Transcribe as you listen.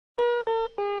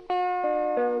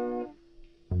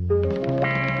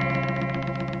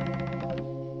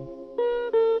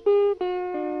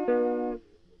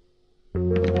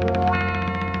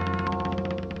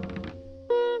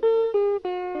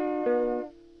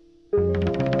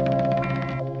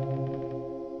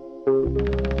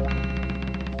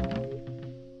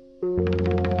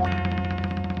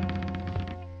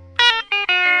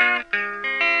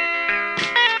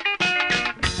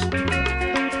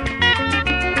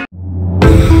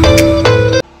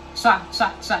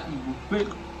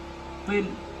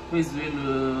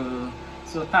Igbo.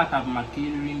 So that of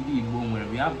Makiri Igbo, where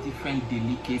we have different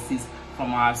delicacies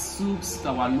from our soups to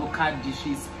our local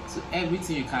dishes, so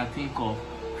everything you can think of,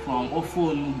 from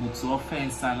ofo nubu to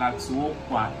ofe salad to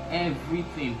okwa,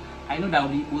 everything. I know that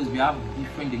with Igbos we have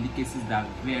different delicacies that are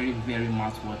very, very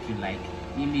mouth-watering, like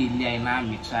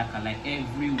like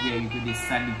everywhere you go they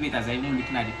celebrate as I'm even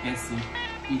looking at the person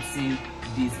eating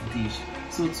this dish.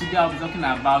 So today I'll be talking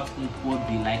about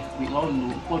nkwobi. Like we all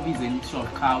know, nkwobi is a mixture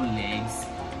of cow legs,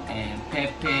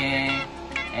 pepper,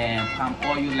 palm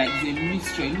oil. Like it's a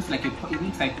mixture. It looks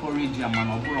like porridge jam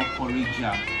and a bowl of porridge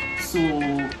jam. So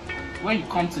when you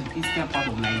come to the eastern part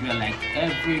of Nigeria, like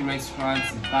every restaurant,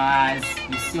 bars,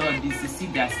 you see all this, you see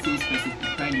their salesperson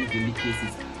preparing these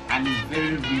delicacies, and it's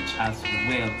very rich as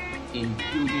well in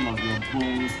building of your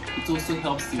bones. It also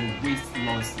helps in weight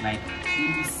loss. Like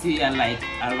you say, like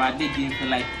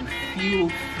you feel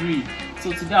free.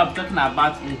 So today I'm talking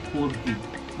about nkwobi.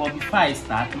 But before I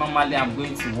start, normally I'm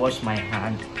going to wash my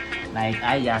hand. Like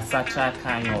such a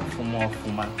kind of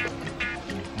fuma.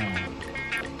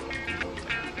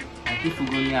 If you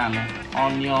go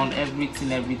onion,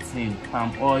 everything,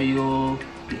 palm oil,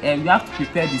 and you have to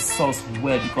prepare the sauce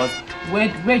well, because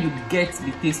where you get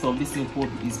the taste of this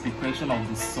nkwobi is preparation of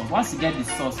the sauce. Once you get the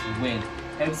sauce well,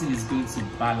 everything is going to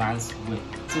balance well.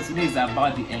 So today is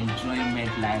about the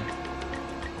enjoyment. Like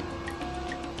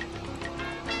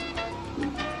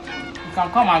you can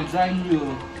come and join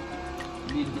you.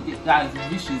 The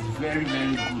dish is very,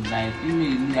 very good. Like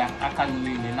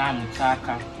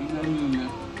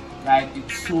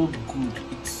it's so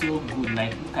good.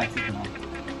 Like look at it now.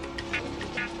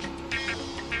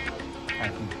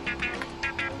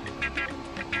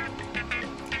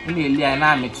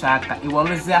 It will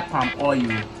always have palm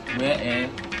oil, where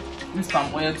use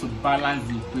palm oil to balance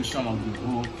the equation of the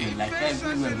whole thing. Like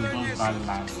everywhere we don't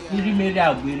balance.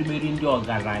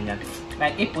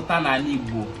 Like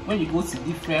Igbo, when you go to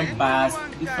different bars,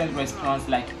 different restaurants,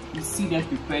 like you see them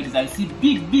prepare this. I see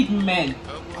big men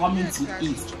coming to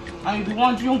eat, and you'll be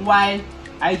wondering why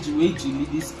I do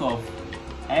this stuff.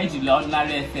 I do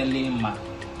ordinary FLA,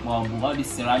 all the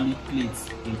ceramic plates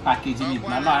in packaging it.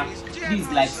 Mama, this is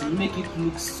like to make it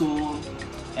look so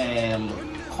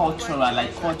cultural,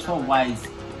 like culture-wise.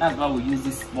 That's why we use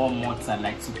this small mortar,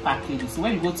 like to package it. So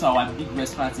when you go to our big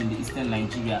restaurants in the eastern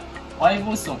Nigeria, or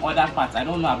even some other parts, I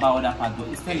don't know about other parts, but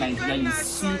eastern Nigeria, you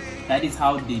see that is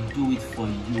how they do it for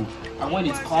you. And when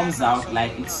it comes out,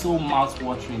 like it's so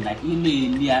mouth-watering, like like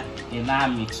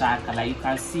you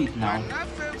can see it now.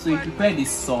 So you prepare the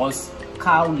sauce,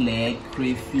 cow leg,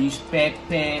 crayfish,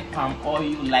 pepper, palm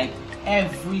oil, like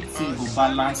everything will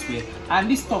balance well. And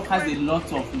this stuff has a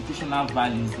lot of nutritional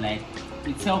values. Like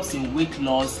it helps in weight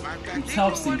loss, it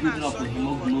helps in building up the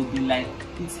hemoglobin, like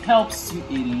it helps you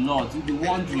a lot. You'll be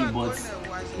wondering, but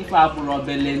if I have you,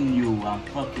 I'm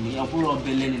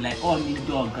talking like all need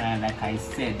dog, like I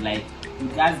said, like you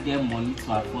guys get money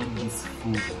to afford this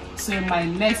food. So in my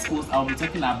next post, I'll be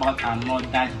talking about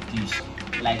another dish.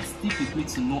 Like stick with me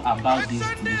to know about this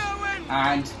dish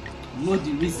and know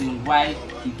the reason why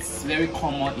it's very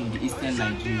common in the eastern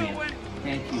Nigeria.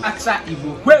 Thank you.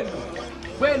 Igbo.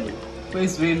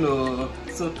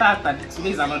 So today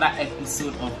is another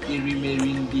episode of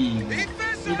Erimerindi.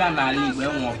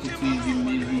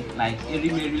 Like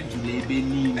Erimeri Julebe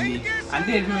Nime, and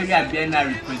the Erimeri Abena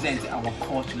represent our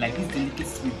culture. Like this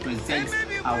delicacy represents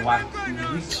our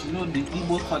rich. You know, the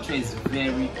Igbo culture is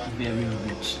very, very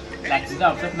rich. Like today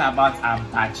I'm talking about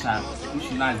abacha,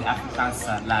 which you know is the African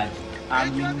salad,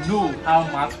 and we know how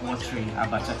mouth-watering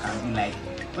abacha can be. Like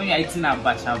when you're eating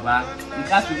abacha, you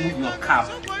just remove your cap.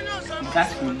 You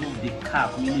just remove the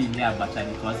cap, meaning abacha,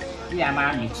 because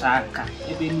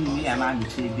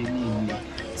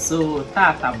so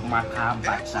tata maka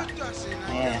abacha.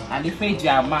 And if you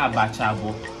abacha,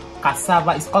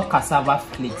 cassava, it's called cassava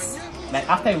flakes. Like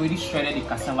after you already shredded the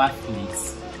cassava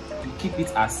flakes, you keep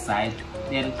it aside.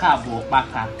 Then kabo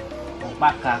opaka,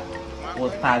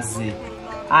 otaze,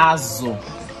 azo.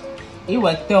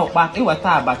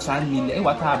 Iwata abacha mile,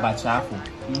 iwata abacha afo.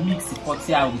 You mix it with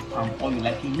palm oil,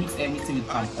 like you mix everything with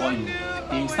palm oil.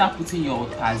 Then you start putting your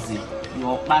otaze,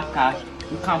 your opaka.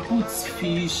 You can put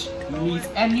fish, meat,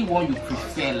 anyone you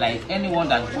prefer, like anyone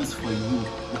that goes for you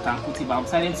can put it. But I'm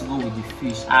deciding to go with the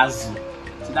fish, azu.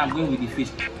 So that I'm going with the fish.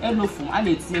 Hello, from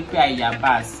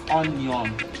yabas,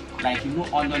 onion. Like you know,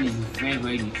 onion is very,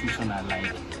 very nutritional.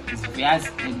 Like it has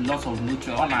a lot of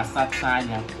nutrients on our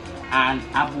satanya and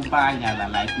abuba anyala.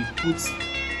 Like we put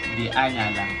the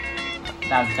anyala.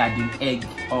 That's garden egg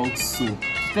also. To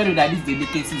tell you that this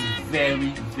delicacy is very,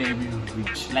 very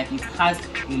rich. Like it has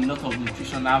a lot of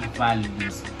nutritional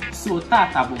values. So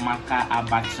tata bụ maka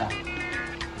abacha.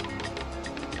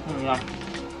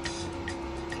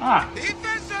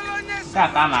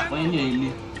 Tata na-akpọ ihe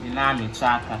na-eli dị na-amịcha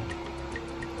aka.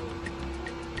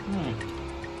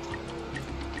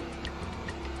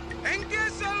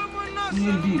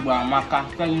 Ndị Igbo amaka,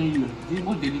 telling you, the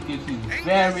Igbo delicacy is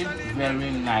very,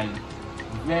 very nice.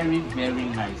 Very, very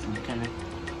nice. Okay.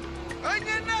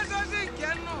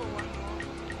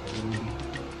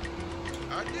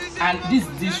 And this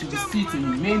dish you see it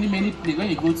in many places. When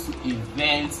you go to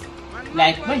events,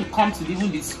 like when you come to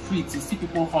even the streets, you see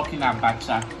people hawking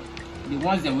abacha, the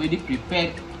ones that already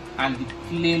prepared and the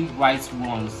plain white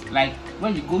ones. Like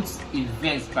when you go to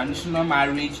events, traditional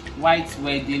marriage, white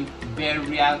wedding,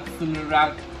 burial,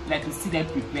 funeral, like you see them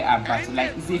prepare abacha.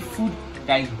 Like it's a food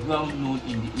that is well known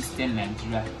in the eastern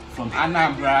Nigeria, from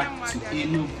Anambra to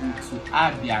Enugu to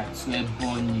Abia to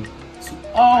Ebonyi to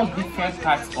all different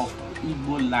parts of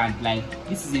Igbo land. Like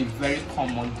this is a very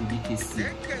common delicacy.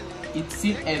 It's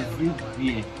seen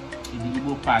everywhere in the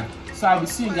Igbo part. So I will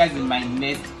see you guys in my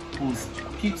next post.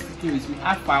 Keep sticking with me.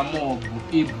 Afamo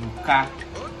Ebuka.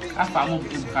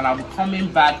 And I'll be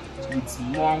coming back with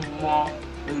more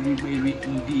very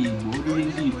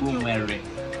Igbo.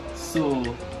 So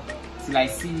till I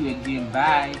see you again.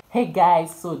 Bye. Hey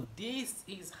guys, so this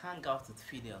is Hangout with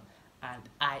Fidel, and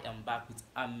I am back with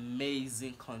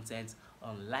amazing content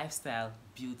on lifestyle,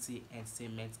 beauty,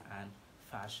 entertainment, and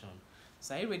fashion.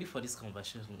 So are you ready for this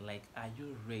conversation? Like, are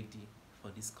you ready for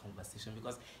this conversation?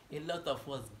 Because a lot of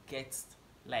us get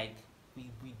like we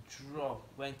draw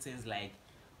when things like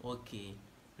okay,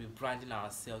 rebranding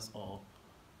ourselves or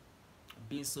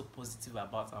being so positive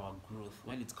about our growth,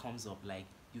 when it comes up, like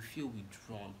you feel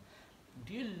withdrawn.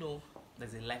 Do you know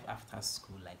there's a life after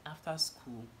school? Like after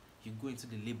school you go into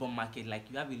the labor market, like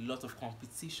you have a lot of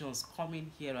competitions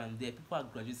coming here and there. People are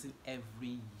graduating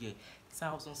every year.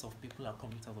 Thousands of people are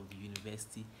coming out of the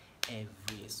university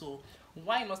every year. So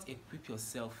why not equip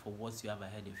yourself for what you have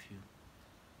ahead of you?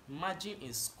 Imagine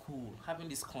in school having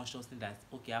this consciousness that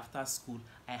okay, after school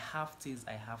I have things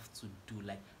I have to do.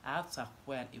 Like I have to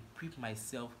acquire and equip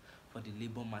myself for the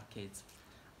labor market,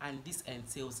 and this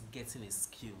entails getting a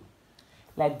skill.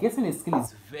 Like getting a skill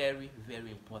is very,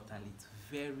 very important. It's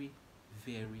very,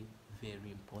 very, very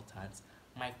important.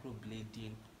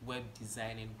 Microblading, web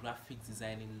designing, graphic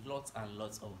designing, lots and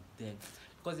lots of them.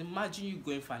 Because imagine you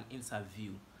going for an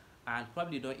interview and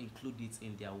probably don't include it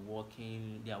in their work,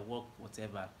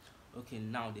 whatever. Okay,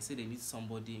 now they say they need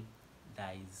somebody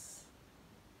that is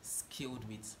skilled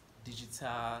with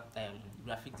digital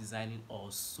graphic designing or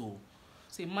so.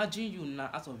 So imagine you now,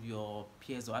 out of your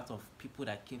peers or out of people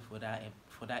that came for that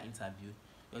interview,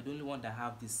 you're the only one that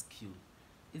have this skill.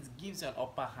 It gives you an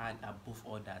upper hand above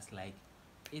others. Like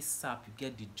ASAP, you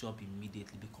get the job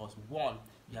immediately because one,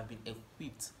 you have been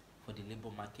equipped for the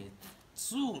labor market.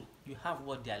 Two, you have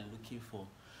what they are looking for.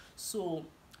 So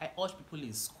I urge people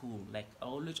in school, like I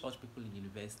always urge people in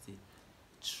university,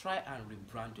 try and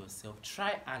rebrand yourself.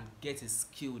 Try and get a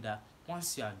skill that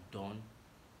once you are done,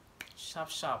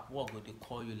 sharp work, what they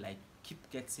call you, like keep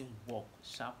getting work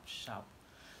sharp.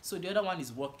 So the other one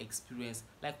is work experience.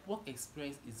 Like work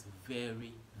experience is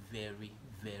very, very,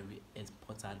 very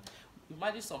important.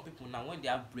 Imagine some people now when they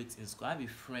have breaks in school. I have a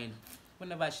friend,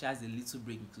 whenever she has a little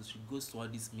break, because she goes to all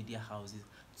these media houses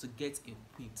to get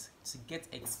equipped, to get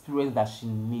experience that she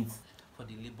needs for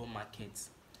the labor market.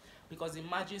 Because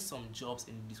imagine some jobs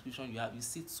in the description you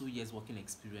see 2 years working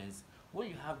experience. When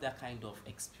you have that kind of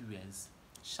experience,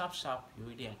 sharp you're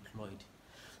already employed.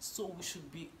 So we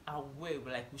should be aware,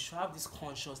 like we should have this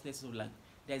consciousness of like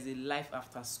there's a life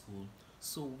after school.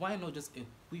 So why not just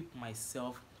equip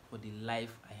myself for the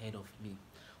life ahead of me?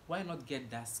 Why not get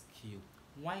that skill?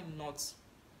 Why not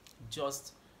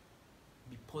just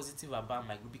be positive about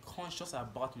my growth, be conscious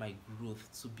about my growth,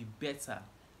 to be better,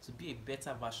 to be a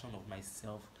better version of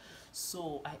myself?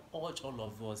 So I urge all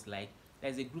of us, like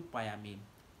there's a group I am in,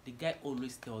 the guy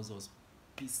always tells us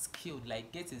be skilled,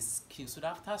 like get a skill so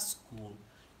that after school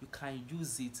you can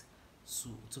use it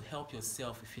to help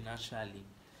yourself financially.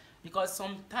 Because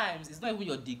sometimes it's not even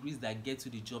your degrees that get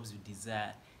you the jobs you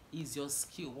desire, it's your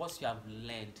skill, what you have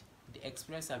learned, the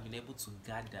experience you have been able to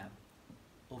gather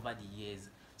over the years.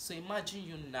 So imagine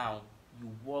you now, you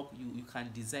work, you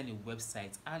can design a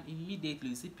website, and immediately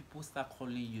you see people start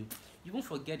calling you. You won't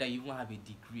forget that you even have a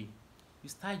degree. You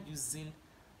start using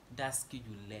that skill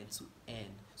you learn to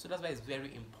earn. So that's why it's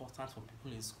very important for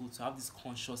people in school to have this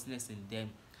consciousness in them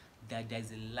that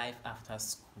there's a life after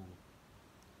school.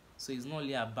 So it's not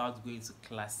only about going to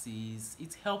classes.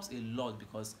 It helps a lot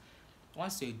because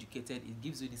once you're educated, it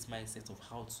gives you this mindset of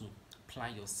how to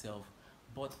plan yourself.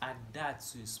 But at that,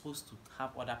 you're supposed to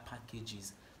have other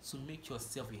packages to make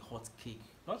yourself a hot cake.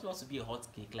 Not want to be a hot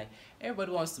cake, like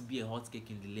everybody wants to be a hot cake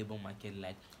in the labor market.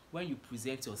 Like when you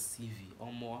present your CV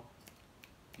or more,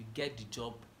 you get the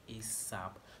job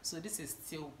ASAP. So this is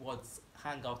still what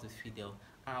Hang Out with Fidel.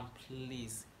 And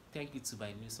please, thank you to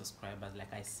my new subscribers.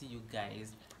 Like I see you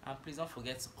guys, and please don't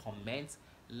forget to comment,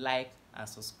 like, and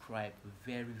subscribe.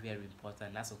 Very, very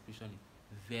important. That subscription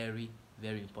is very,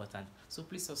 very important. So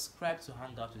please subscribe to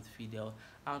Hang Out with Fidel.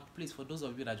 And please, for those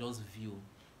of you that just view,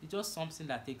 it's just something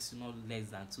that takes you not less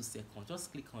than 2 seconds.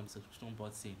 Just click on the subscription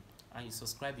button and you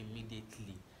subscribe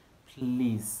immediately.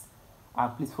 Please.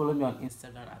 And please follow me on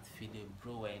Instagram at Fidel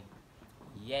Browen.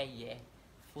 Yeah.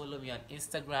 Follow me on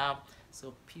Instagram.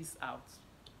 So peace out.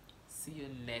 See you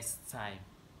next time.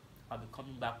 I'll be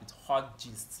coming back with hot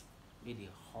gist. Really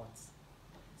hot.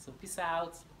 So peace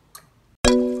out.